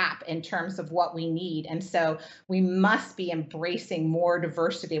 million gap in terms of what we need. And so we must be embracing more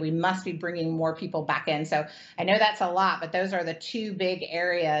diversity. We must be bringing more people back in. So I know that's a lot, but those are the two big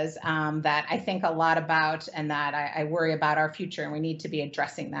areas that I think a lot about and that I worry about our future. And we need to be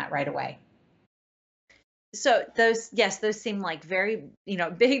addressing that right away. So those seem like very,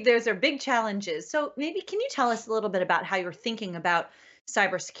 big, those are big challenges. So maybe can you tell us a little bit about how you're thinking about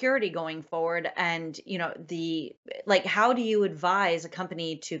cybersecurity going forward, and how do you advise a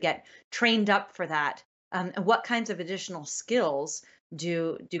company to get trained up for that? And what kinds of additional skills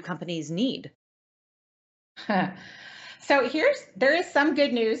do companies need? So there is some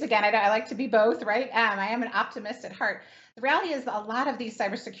good news. Again, I like to be both, right? I am an optimist at heart. The reality is a lot of these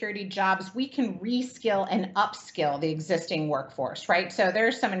cybersecurity jobs, we can reskill and upskill the existing workforce, right? So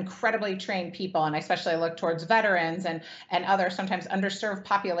there's some incredibly trained people, and I especially look towards veterans and other sometimes underserved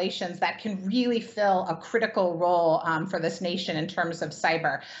populations that can really fill a critical role for this nation in terms of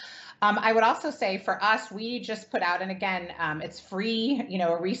cyber. I would also say for us, we just put out, and again, it's free,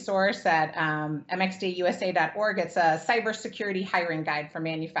 a resource at mxdusa.org. It's a cybersecurity hiring guide for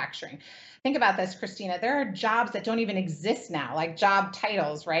manufacturing. Think about this, Christina. There are jobs that don't even exist now, like job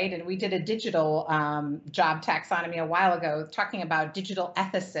titles, right? And we did a digital job taxonomy a while ago talking about digital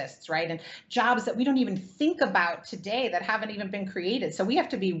ethicists, right? And jobs that we don't even think about today that haven't even been created. So we have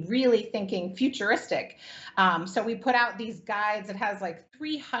to be really thinking futuristic. So we put out these guides. It has like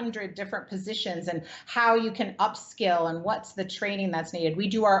 300 different positions and how you can upskill and what's the training that's needed. We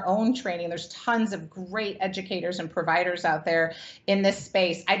do our own training. There's tons of great educators and providers out there in this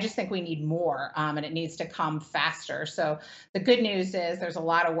space. I just think we need more, and it needs to come faster. So the good news is there's a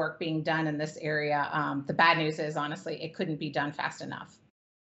lot of work being done in this area. The bad news is, honestly, it couldn't be done fast enough.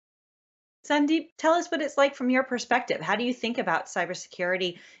 Sandeep, tell us what it's like from your perspective. How do you think about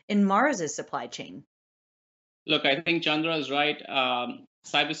cybersecurity in Mars's supply chain? Look, I think Chandra is right.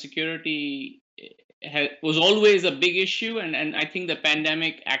 Cybersecurity was always a big issue, and I think the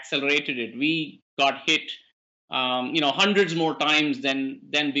pandemic accelerated it. We got hit, hundreds more times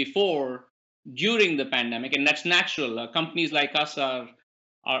than before during the pandemic, and that's natural. Companies like us are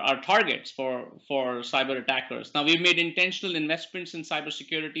targets for cyber attackers. Now, we've made intentional investments in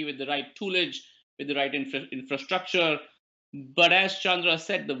cybersecurity with the right toolage, with the right infrastructure. But as Chandra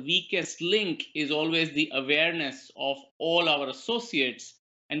said, the weakest link is always the awareness of all our associates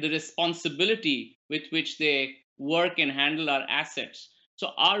and the responsibility with which they work and handle our assets. So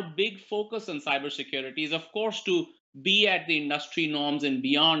our big focus on cybersecurity is, of course, to be at the industry norms and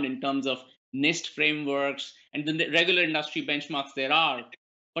beyond in terms of NIST frameworks and the regular industry benchmarks there are.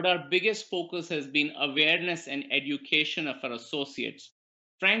 But our biggest focus has been awareness and education of our associates.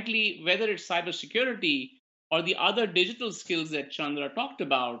 Frankly, whether it's cybersecurity or the other digital skills that Chandra talked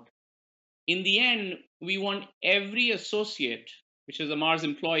about, in the end, we want every associate, which is a Mars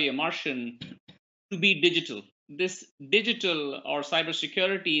employee, a Martian, to be digital. This digital or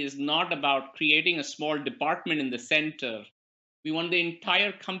cybersecurity is not about creating a small department in the center. We want the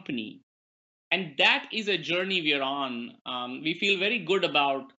entire company. And that is a journey we are on. We feel very good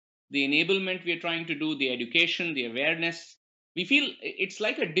about the enablement we are trying to do, the education, the awareness. We feel it's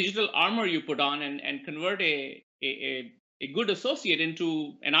like a digital armor you put on and convert a good associate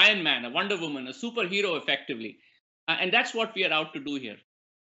into an Iron Man, a Wonder Woman, a superhero effectively. And that's what we are out to do here.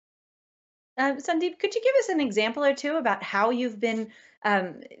 Sandeep, could you give us an example or two about how you've been,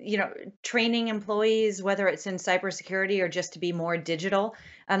 training employees, whether it's in cybersecurity or just to be more digital?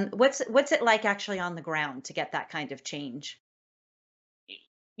 What's it like actually on the ground to get that kind of change?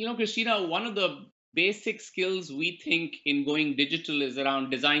 Christina, one of the basic skills we think in going digital is around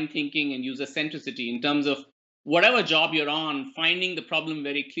design thinking and user centricity in terms of whatever job you're on, finding the problem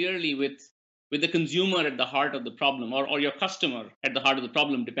very clearly with the consumer at the heart of the problem or your customer at the heart of the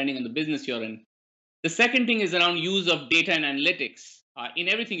problem, depending on the business you're in. The second thing is around use of data and analytics in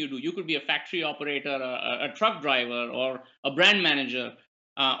everything you do. You could be a factory operator, a truck driver, or a brand manager,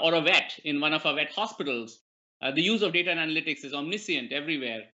 or a vet in one of our vet hospitals. The use of data and analytics is omniscient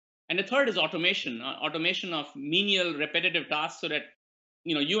everywhere. And the third is automation of menial, repetitive tasks so that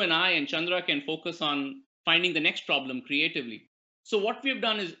you and I and Chandra can focus on finding the next problem creatively. So what we've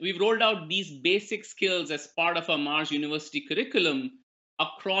done is we've rolled out these basic skills as part of our Mars University curriculum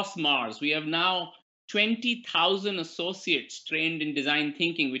across Mars. We have now 20,000 associates trained in design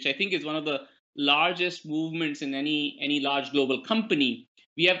thinking, which I think is one of the largest movements in any large global company.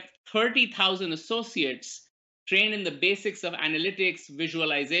 We have 30,000 associates trained in the basics of analytics,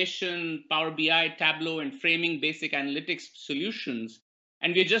 visualization, Power BI, Tableau, and framing basic analytics solutions.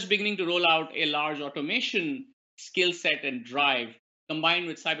 And we're just beginning to roll out a large automation skill set and drive combined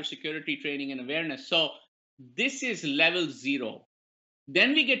with cybersecurity training and awareness. So this is level 0.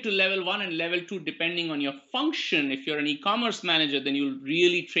 Then we get to level 1 and level 2, depending on your function. If you're an e-commerce manager, then you'll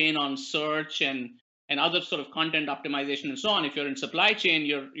really train on search and other sort of content optimization and so on. If you're in supply chain,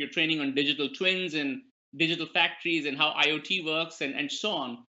 you're training on digital twins and digital factories and how IoT works and so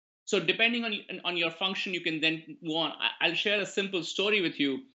on. So depending on your function, you can then move on. I'll share a simple story with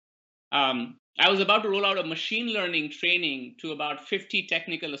you. I was about to roll out a machine learning training to about 50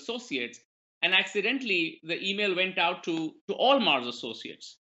 technical associates. And accidentally, the email went out to all Mars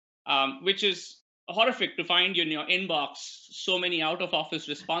associates, which is horrific to find in your inbox so many out-of-office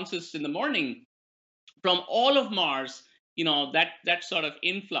responses in the morning from all of Mars, that sort of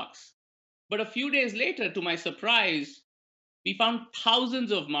influx. But a few days later, to my surprise, we found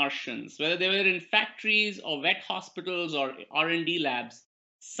thousands of Martians, whether they were in factories or vet hospitals or R&D labs,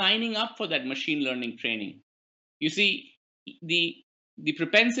 signing up for that machine learning training. You see, the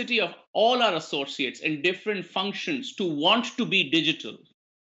propensity of all our associates in different functions to want to be digital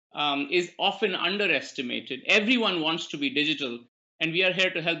is often underestimated. Everyone wants to be digital, and we are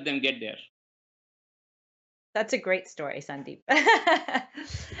here to help them get there. That's a great story, Sandeep.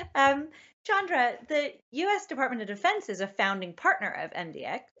 Chandra, the U.S. Department of Defense is a founding partner of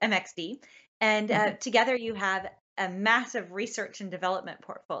MXD, and together you have a massive research and development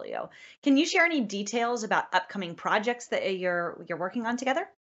portfolio. Can you share any details about upcoming projects that you're working on together?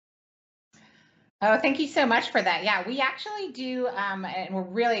 Oh, thank you so much for that. Yeah, we actually do, and we're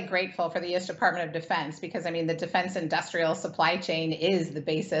really grateful for the U.S. Department of Defense because, the defense industrial supply chain is the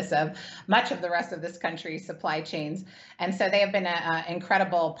basis of much of the rest of this country's supply chains. And so they have been an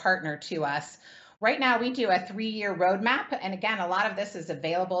incredible partner to us. Right now, we do a 3-year roadmap. And again, a lot of this is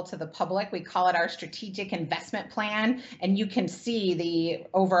available to the public. We call it our strategic investment plan. And you can see the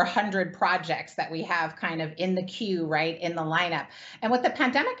over 100 projects that we have kind of in the queue, right, in the lineup. And what the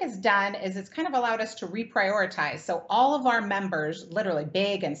pandemic has done is it's kind of allowed us to reprioritize. So all of our members, literally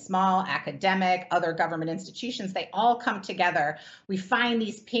big and small, academic, other government institutions, they all come together. We find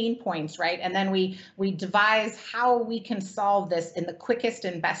these pain points, right? And then we devise how we can solve this in the quickest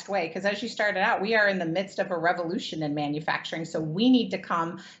and best way. Because as you started out, we are in the midst of a revolution in manufacturing. So we need to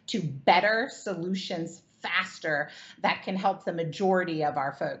come to better solutions faster that can help the majority of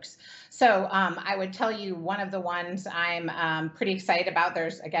our folks. So I would tell you one of the ones I'm pretty excited about.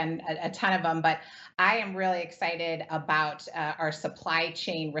 There's, again, a ton of them, but I am really excited about our supply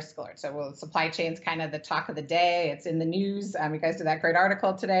chain risk alert. So supply chain is kind of the talk of the day. It's in the news. You guys did that great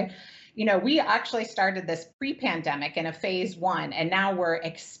article today. We actually started this pre-pandemic in a phase 1, and now we're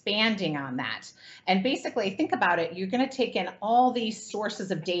expanding on that. And basically, think about it. You're going to take in all these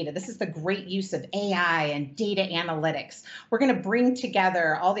sources of data. This is the great use of AI and data analytics. We're going to bring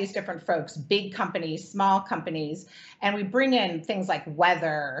together all these different folks, big companies, small companies, and we bring in things like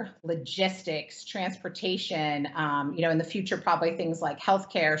weather, logistics, transportation, in the future, probably things like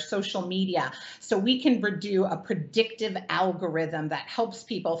healthcare, social media. So we can do a predictive algorithm that helps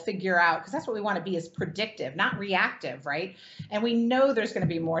people figure out, because that's what we want to be, is predictive, not reactive, right? And we know there's going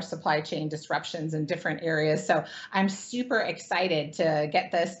to be more supply chain disruptions in different areas. So I'm super excited to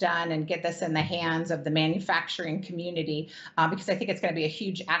get this done and get this in the hands of the manufacturing community because I think it's going to be a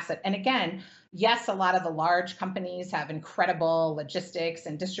huge asset. And again, yes, a lot of the large companies have incredible logistics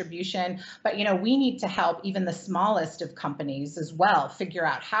and distribution, but we need to help even the smallest of companies as well figure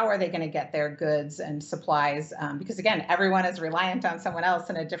out how are they going to get their goods and supplies, because again, everyone is reliant on someone else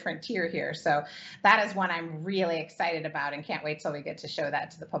in a different tier here. So that is one I'm really excited about and can't wait till we get to show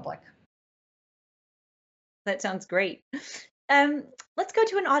that to the public. That sounds great. Let's go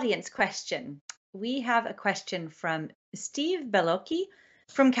to an audience question. We have a question from Steve Belocchi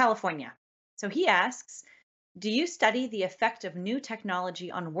from California. So he asks, do you study the effect of new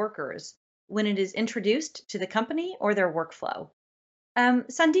technology on workers when it is introduced to the company or their workflow?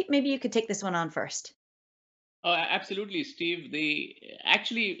 Sandeep, maybe you could take this one on first. Oh, absolutely, Steve.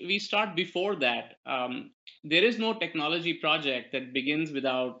 We start before that. There is no technology project that begins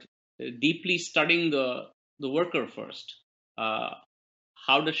without deeply studying the worker first.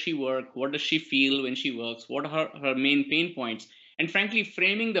 How does she work? What does she feel when she works? What are her main pain points? And frankly,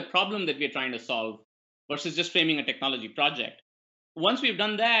 framing the problem that we're trying to solve versus just framing a technology project. Once we've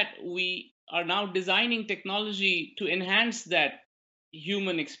done that, we are now designing technology to enhance that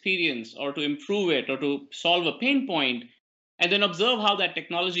human experience or to improve it or to solve a pain point. and then observe how that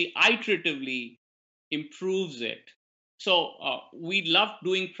technology iteratively improves it. So we love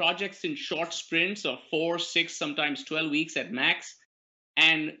doing projects in short sprints of 4, 6, sometimes 12 weeks at max,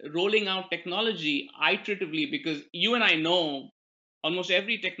 and rolling out technology iteratively, because you and I know almost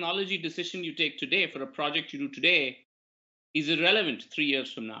every technology decision you take today for a project you do today is irrelevant 3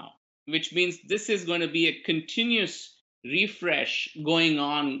 years from now, which means this is going to be a continuous refresh going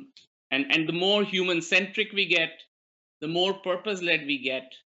on. And the more human-centric we get, the more purpose-led we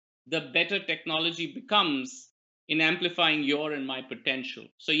get, the better technology becomes in amplifying your and my potential.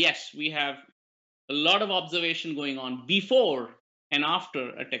 So yes, we have a lot of observation going on before and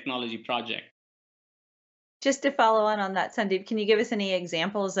after a technology project. Just to follow on that, Sandeep, can you give us any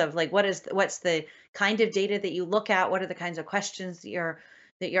examples of like what's the kind of data that you look at? What are the kinds of questions that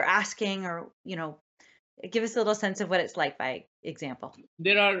you're asking, or give us a little sense of what it's like by example.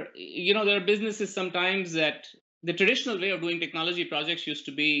 There are businesses sometimes that the traditional way of doing technology projects used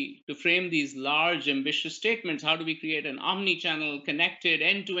to be to frame these large, ambitious statements. How do we create an omni-channel, connected,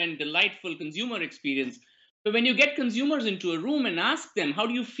 end-to-end, delightful consumer experience? But when you get consumers into a room and ask them, how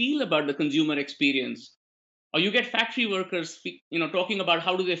do you feel about the consumer experience? Or you get factory workers, talking about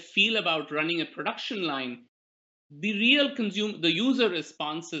how do they feel about running a production line. The user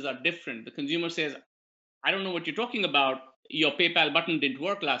responses are different. The consumer says, I don't know what you're talking about. Your PayPal button didn't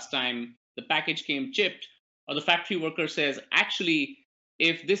work last time. The package came chipped. Or the factory worker says, actually,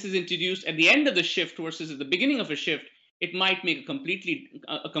 if this is introduced at the end of the shift versus at the beginning of a shift, it might make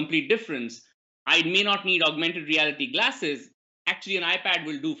a complete difference. I may not need augmented reality glasses. Actually, an iPad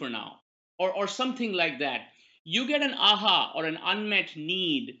will do for now, or something like that. You get an aha or an unmet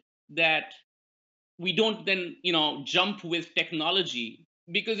need that we don't then jump with technology,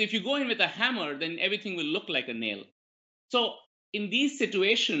 because if you go in with a hammer, then everything will look like a nail. So in these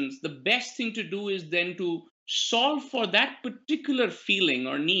situations, the best thing to do is then to solve for that particular feeling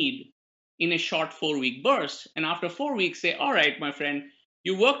or need in a short 4-week burst. And after 4 weeks, say, all right, my friend,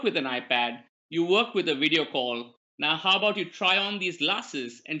 you work with an iPad, you work with a video call. Now, how about you try on these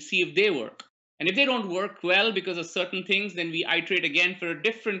glasses and see if they work? And if they don't work well because of certain things, then we iterate again for a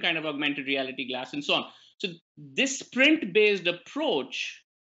different kind of augmented reality glass and so on. So this sprint-based approach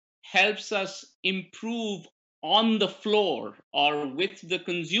helps us improve on the floor or with the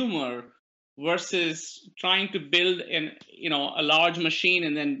consumer versus trying to build a large machine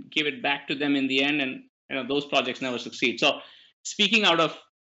and then give it back to them in the end. And those projects never succeed. So speaking out of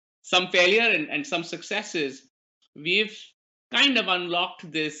some failure and some successes, we've kind of unlocked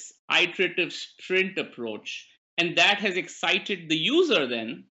this iterative sprint approach. And that has excited the user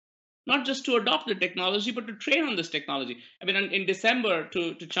then, not just to adopt the technology, but to train on this technology. I mean, in December,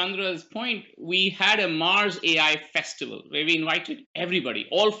 to Chandra's point, we had a Mars AI festival where we invited everybody,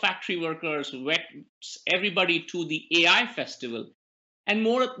 all factory workers, everybody to the AI festival. And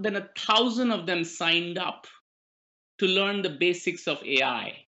more than 1,000 of them signed up to learn the basics of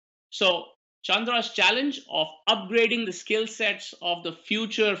AI. So Chandra's challenge of upgrading the skill sets of the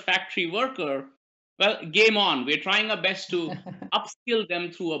future factory worker, well, game on. We're trying our best to upskill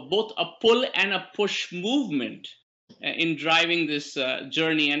them through both a pull and a push movement in driving this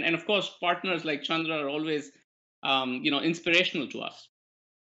journey. And of course, partners like Chandra are always inspirational to us.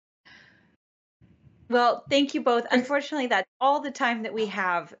 Well, thank you both. Unfortunately, that's all the time that we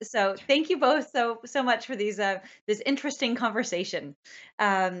have. So thank you both so much for this interesting conversation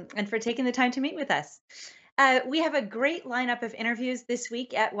and for taking the time to meet with us. We have a great lineup of interviews this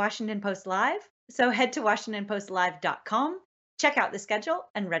week at Washington Post Live. So head to WashingtonPostLive.com, check out the schedule,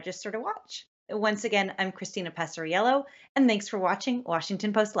 and register to watch. Once again, I'm Christina Passariello, and thanks for watching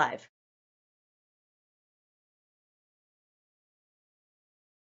Washington Post Live.